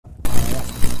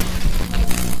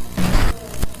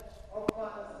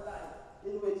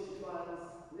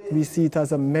We see it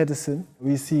as a medicine.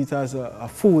 We see it as a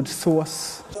food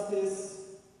source. Justice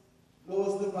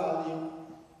knows the value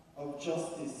of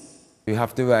justice. We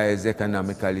have to rise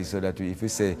economically so that if we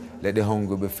say, let the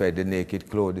hungry be fed, the naked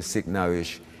clothed, the sick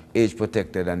nourished, age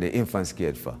protected, and the infants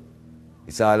cared for.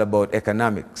 It's all about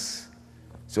economics.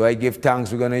 So I give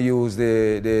thanks. We're going to use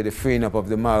the freeing up of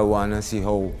the marijuana and see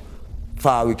how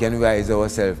far we can rise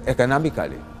ourselves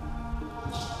economically.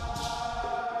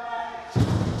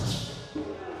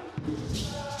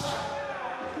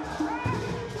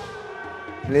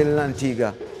 Little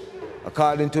Antigua,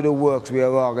 according to the works we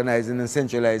are organizing and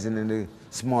centralizing in the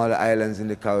smaller islands in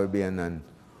the Caribbean, and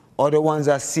other ones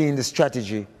are seeing the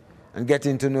strategy and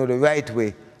getting to know the right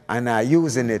way and are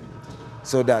using it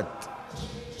so that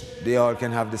they all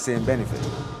can have the same benefit.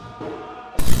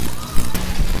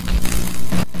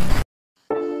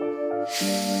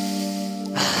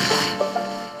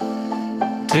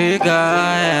 Triger,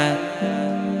 yeah.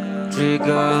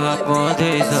 Triger up on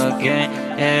this again,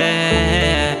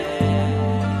 yeah.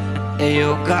 Hey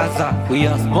yo Gaza, we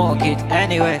all smoke it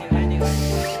anyway.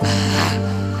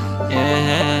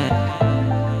 Yeah.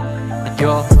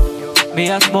 Yo, me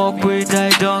a smoke weed, I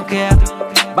don't care.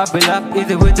 Babylon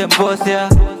easy with them boss, yeah.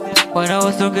 When I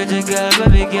was talking to girl,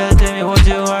 baby girl, tell me what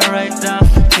you want right now.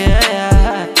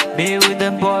 Yeah, me with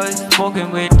them boys,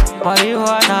 smoking with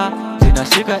marijuana.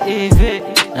 Zinashika hivi,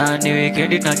 na ni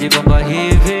weekend najibamba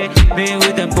hivi. Me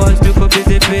with them boys, tuko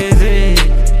busy.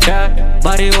 Yeah,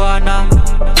 marijuana.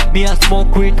 Me a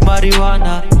smoke with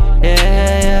marijuana.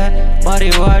 Yeah,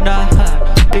 marijuana.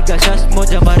 Piga shash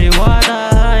moja marijuana.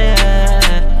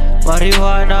 Yeah,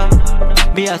 marijuana.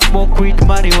 Me a smoke with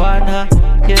marijuana.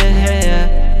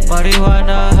 Yeah.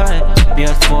 Marijuana, me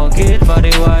a smoke it,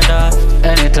 marijuana.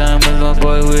 Anytime with my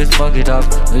boy we smoke it up.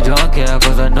 We don't care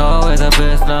cause I know we're the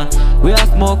best now. We a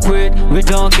smoke weed, we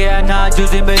don't care now.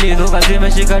 Juicy belly, so cause me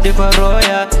shika di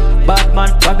paroya.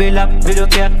 Batman, Babylon, we don't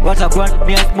care what I want.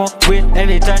 Me a smoke weed,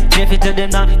 every time me fit to them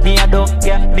now. Me a don't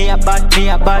care, me a bad, me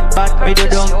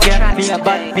don't care. Me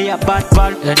a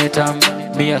bad. Anytime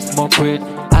me a smoke weed,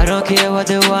 I don't care what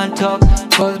they want talk.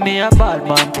 Cause me a bad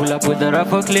man, pull up with the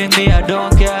rifle clean. Me I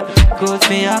don't care, cause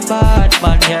me a bad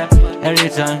man, yeah. Every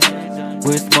time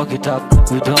we smoke it up,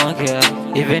 we don't care.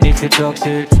 Even if you talk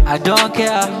shit, I don't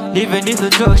care. Even if you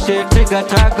talk shit, Triger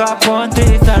tag up on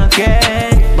this and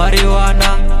get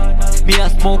marijuana. Me a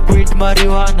smoke with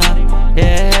marijuana.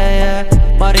 Yeah,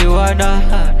 marijuana.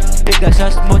 Triger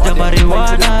shash moja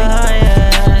marijuana.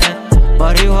 Yeah,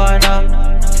 marijuana.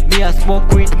 Me a smoke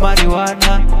with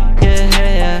marijuana.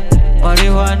 Yeah,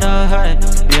 marijuana.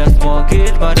 Me a smoke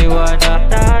it marijuana.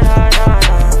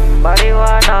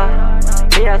 Marijuana.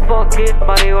 Me a smoke it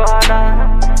marijuana.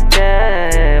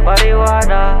 Yeah,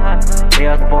 marijuana. Me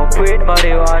a smoke with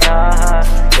marijuana.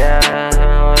 Yeah,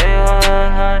 marijuana.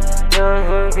 Yeah,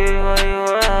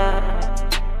 marijuana.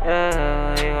 Yeah,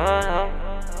 marijuana.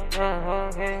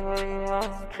 Yeah, marijuana.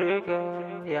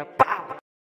 Triger. Yeah, pow.